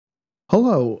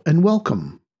Hello and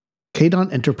welcome.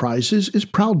 Kadon Enterprises is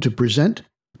proud to present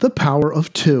The Power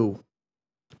of Two.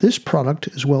 This product,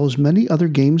 as well as many other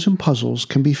games and puzzles,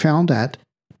 can be found at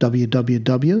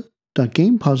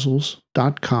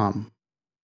www.gamepuzzles.com.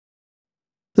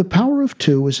 The Power of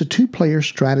Two is a two-player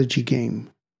strategy game,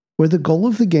 where the goal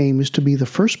of the game is to be the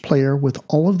first player with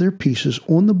all of their pieces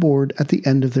on the board at the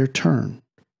end of their turn.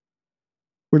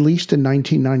 Released in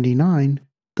 1999,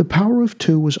 The Power of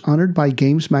Two was honored by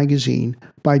Games Magazine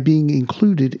by being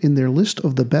included in their list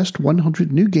of the best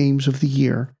 100 new games of the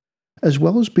year, as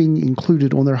well as being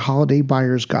included on their holiday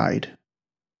buyer's guide.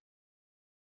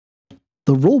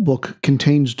 The rulebook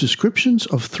contains descriptions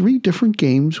of 3 different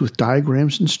games with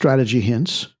diagrams and strategy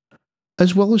hints,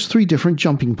 as well as 3 different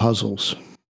jumping puzzles.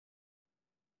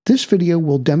 This video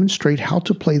will demonstrate how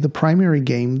to play the primary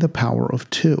game, The Power of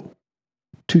Two.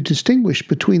 To distinguish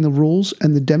between the rules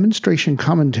and the demonstration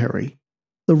commentary,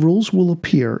 the rules will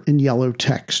appear in yellow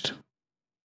text.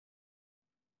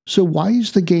 So why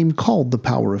is the game called The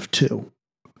Power of Two?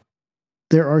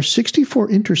 There are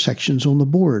 64 intersections on the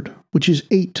board, which is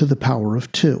 8 to the power of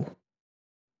 2.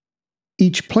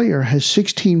 Each player has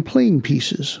 16 playing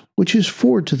pieces, which is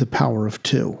 4 to the power of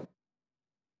 2.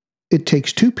 It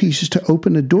takes 2 pieces to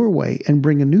open a doorway and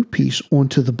bring a new piece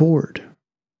onto the board.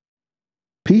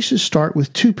 Pieces start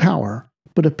with 2 power,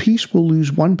 but a piece will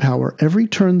lose 1 power every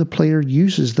turn the player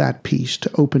uses that piece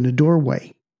to open a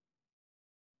doorway.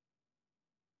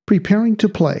 Preparing to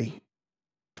play.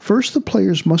 First, the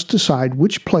players must decide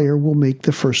which player will make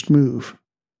the first move.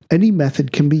 Any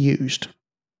method can be used.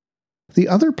 The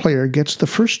other player gets the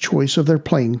first choice of their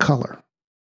playing color.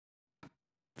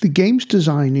 The game's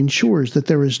design ensures that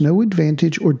there is no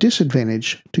advantage or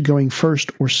disadvantage to going first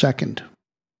or second.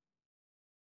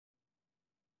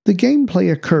 The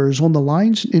gameplay occurs on the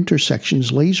lines and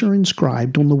intersections laser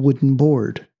inscribed on the wooden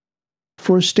board.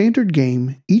 For a standard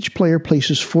game, each player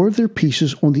places 4 of their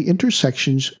pieces on the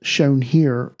intersections shown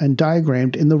here and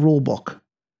diagrammed in the rulebook.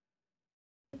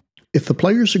 If the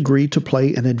players agree to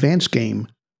play an advanced game,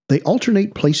 they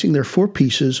alternate placing their 4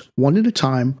 pieces one at a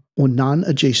time on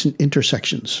non-adjacent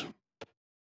intersections.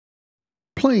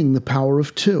 Playing The Power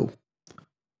of Two.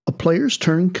 A player's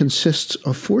turn consists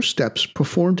of 4 steps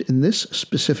performed in this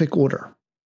specific order: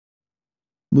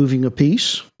 moving a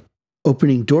piece,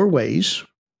 opening doorways,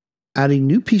 adding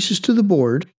new pieces to the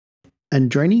board, and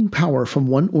draining power from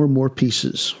 1 or more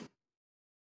pieces.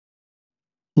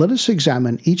 Let us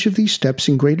examine each of these steps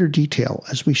in greater detail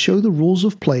as we show the rules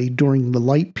of play during the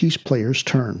light piece player's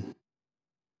turn.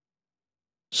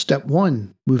 Step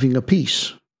 1. Moving a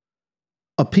piece.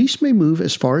 A piece may move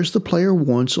as far as the player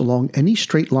wants along any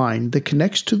straight line that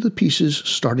connects to the piece's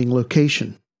starting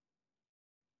location.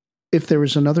 If there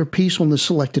is another piece on the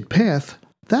selected path,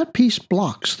 that piece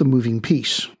blocks the moving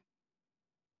piece.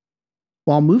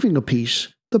 While moving a piece,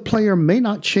 the player may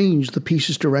not change the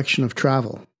piece's direction of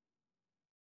travel.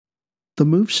 The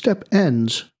move step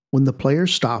ends when the player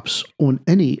stops on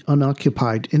any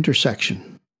unoccupied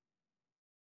intersection.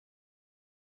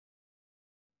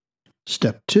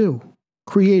 Step 2.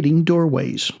 Creating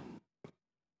doorways.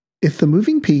 If the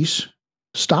moving piece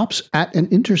stops at an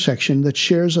intersection that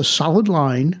shares a solid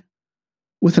line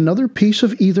with another piece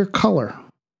of either color,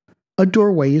 a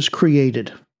doorway is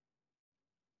created.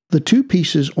 The 2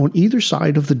 pieces on either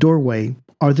side of the doorway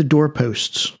are the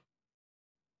doorposts.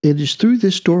 It is through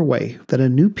this doorway that a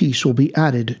new piece will be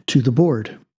added to the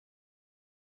board.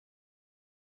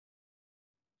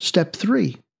 Step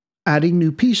 3. Adding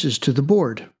new pieces to the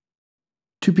board.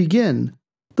 To begin,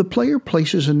 the player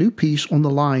places a new piece on the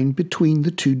line between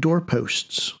the 2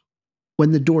 doorposts.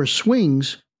 When the door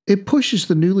swings, it pushes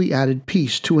the newly added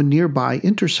piece to a nearby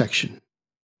intersection.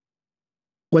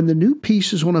 When the new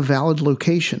piece is on a valid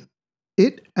location,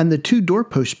 it and the 2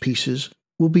 doorpost pieces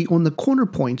will be on the corner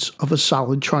points of a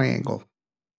solid triangle.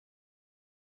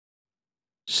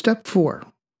 Step 4.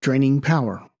 Draining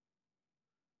power.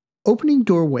 Opening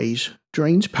doorways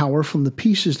drains power from the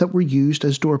pieces that were used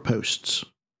as doorposts.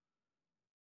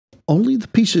 Only the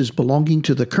pieces belonging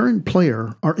to the current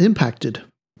player are impacted.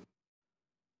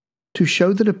 To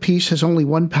show that a piece has only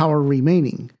 1 power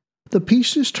remaining, the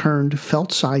piece is turned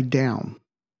felt side down.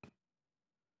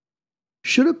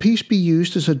 Should a piece be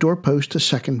used as a doorpost a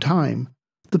second time,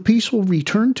 the piece will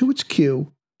return to its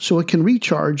queue so it can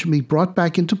recharge and be brought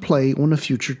back into play on a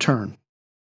future turn.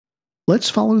 Let's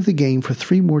follow the game for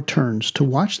 3 more turns to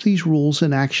watch these rules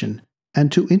in action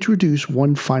and to introduce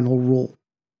one final rule.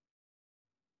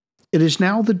 It is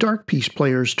now the dark piece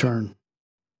player's turn.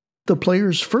 The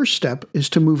player's first step is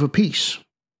to move a piece.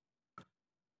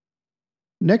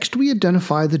 Next, we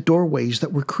identify the doorways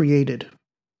that were created.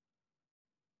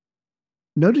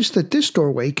 Notice that this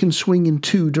doorway can swing in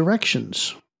two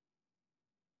directions.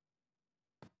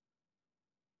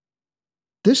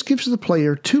 This gives the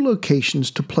player two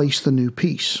locations to place the new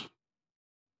piece.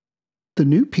 The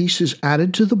new piece is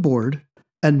added to the board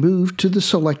and moved to the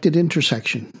selected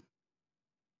intersection.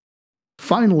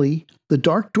 Finally, the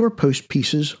dark doorpost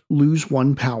pieces lose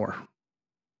 1 power.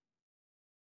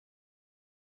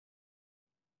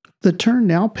 The turn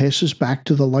now passes back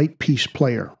to the light piece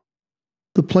player.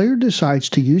 The player decides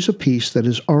to use a piece that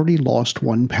has already lost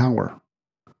 1 power.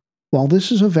 While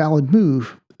this is a valid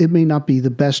move, it may not be the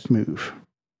best move.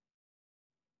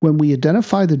 When we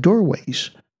identify the doorways,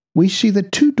 we see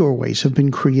that 2 doorways have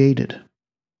been created.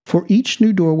 For each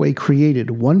new doorway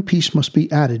created, 1 piece must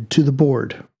be added to the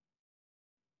board.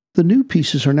 The new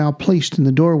pieces are now placed in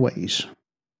the doorways.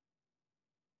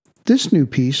 This new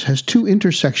piece has 2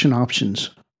 intersection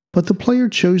options, but the player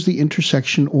chose the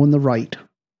intersection on the right.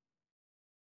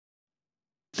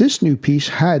 This new piece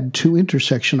had 2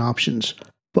 intersection options,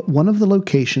 but one of the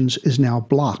locations is now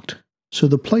blocked, so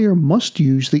the player must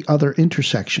use the other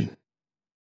intersection.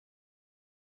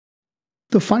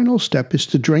 The final step is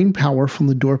to drain power from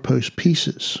the doorpost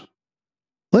pieces.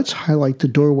 Let's highlight the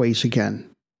doorways again.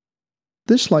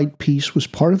 This light piece was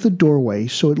part of the doorway,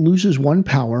 so it loses 1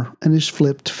 power and is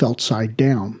flipped felt side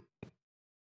down.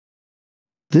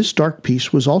 This dark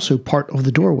piece was also part of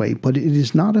the doorway, but it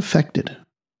is not affected.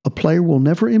 A player will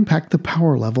never impact the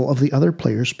power level of the other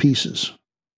player's pieces.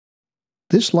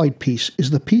 This light piece is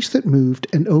the piece that moved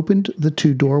and opened the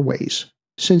 2 doorways.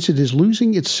 Since it is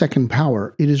losing its second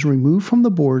power, it is removed from the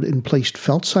board and placed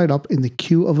felt side up in the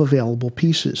queue of available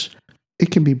pieces.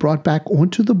 It can be brought back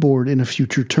onto the board in a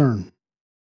future turn.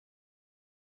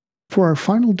 For our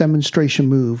final demonstration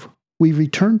move, we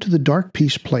return to the dark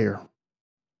piece player.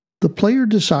 The player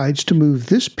decides to move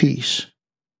this piece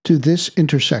to this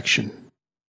intersection.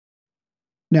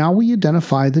 Now we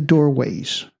identify the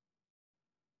doorways.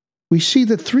 We see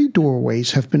that 3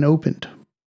 doorways have been opened.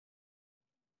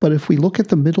 But if we look at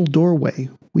the middle doorway,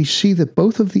 we see that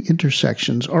both of the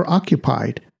intersections are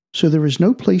occupied, so there is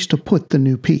no place to put the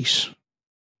new piece.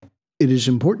 It is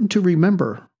important to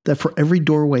remember that for every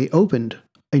doorway opened,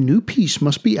 a new piece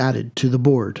must be added to the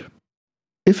board.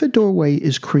 If a doorway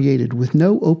is created with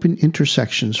no open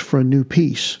intersections for a new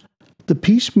piece, the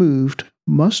piece moved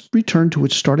must return to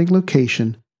its starting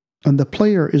location, and the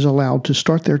player is allowed to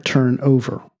start their turn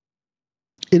over.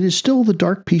 It is still the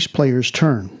dark piece player's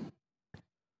turn.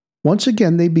 Once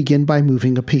again, they begin by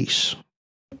moving a piece.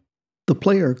 The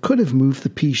player could have moved the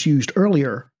piece used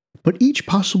earlier, but each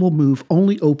possible move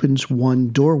only opens 1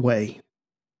 doorway.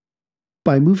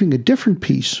 By moving a different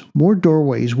piece, more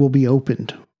doorways will be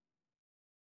opened.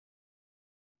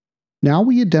 Now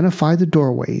we identify the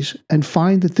doorways and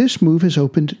find that this move has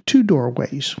opened 2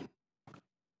 doorways.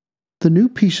 The new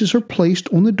pieces are placed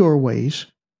on the doorways,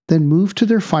 then moved to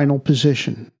their final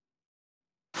position.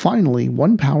 Finally,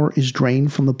 1 power is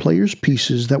drained from the player's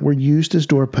pieces that were used as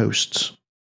doorposts.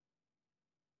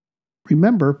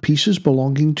 Remember, pieces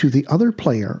belonging to the other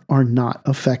player are not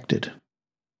affected.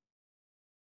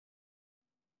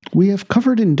 We have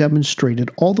covered and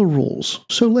demonstrated all the rules,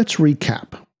 so let's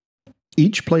recap.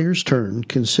 Each player's turn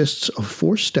consists of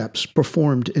 4 steps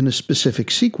performed in a specific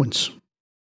sequence.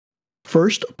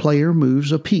 First, a player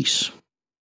moves a piece.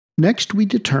 Next, we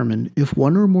determine if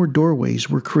 1 or more doorways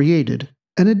were created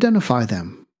and identify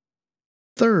them.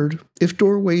 Third, if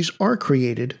doorways are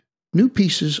created, new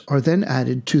pieces are then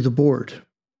added to the board.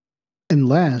 And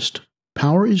last,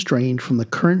 power is drained from the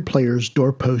current player's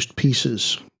doorpost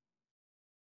pieces.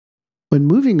 When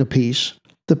moving a piece,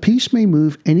 the piece may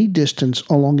move any distance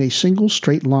along a single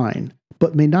straight line,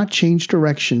 but may not change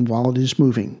direction while it is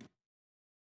moving.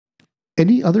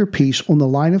 Any other piece on the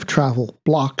line of travel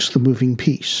blocks the moving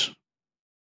piece.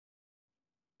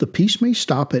 The piece may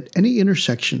stop at any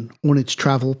intersection on its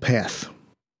travel path.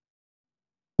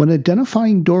 When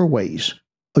identifying doorways,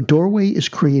 a doorway is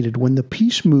created when the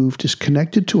piece moved is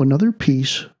connected to another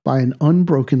piece by an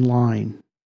unbroken line.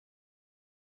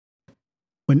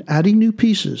 When adding new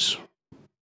pieces,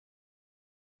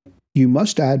 you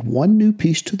must add 1 new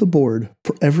piece to the board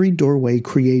for every doorway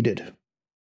created.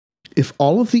 If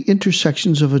all of the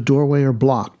intersections of a doorway are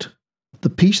blocked, the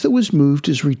piece that was moved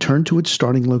is returned to its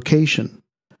starting location.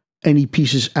 Any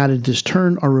pieces added this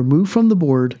turn are removed from the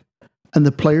board, and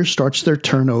the player starts their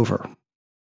turn over.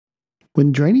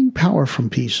 When draining power from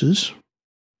pieces,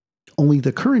 only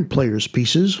the current player's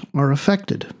pieces are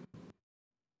affected.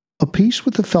 A piece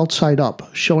with the felt side up,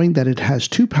 showing that it has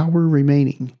 2 power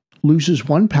remaining, loses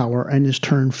 1 power and is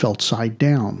turned felt side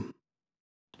down.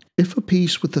 If a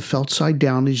piece with the felt side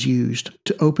down is used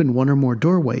to open 1 or more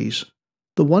doorways,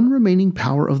 the one remaining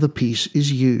power of the piece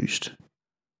is used.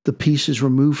 The piece is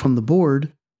removed from the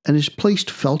board and is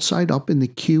placed felt side up in the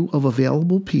queue of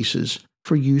available pieces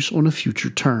for use on a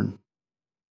future turn.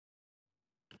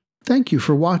 Thank you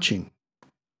for watching.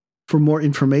 For more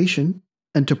information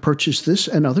and to purchase this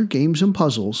and other games and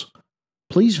puzzles,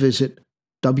 please visit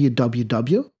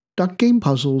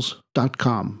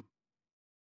www.gamepuzzles.com.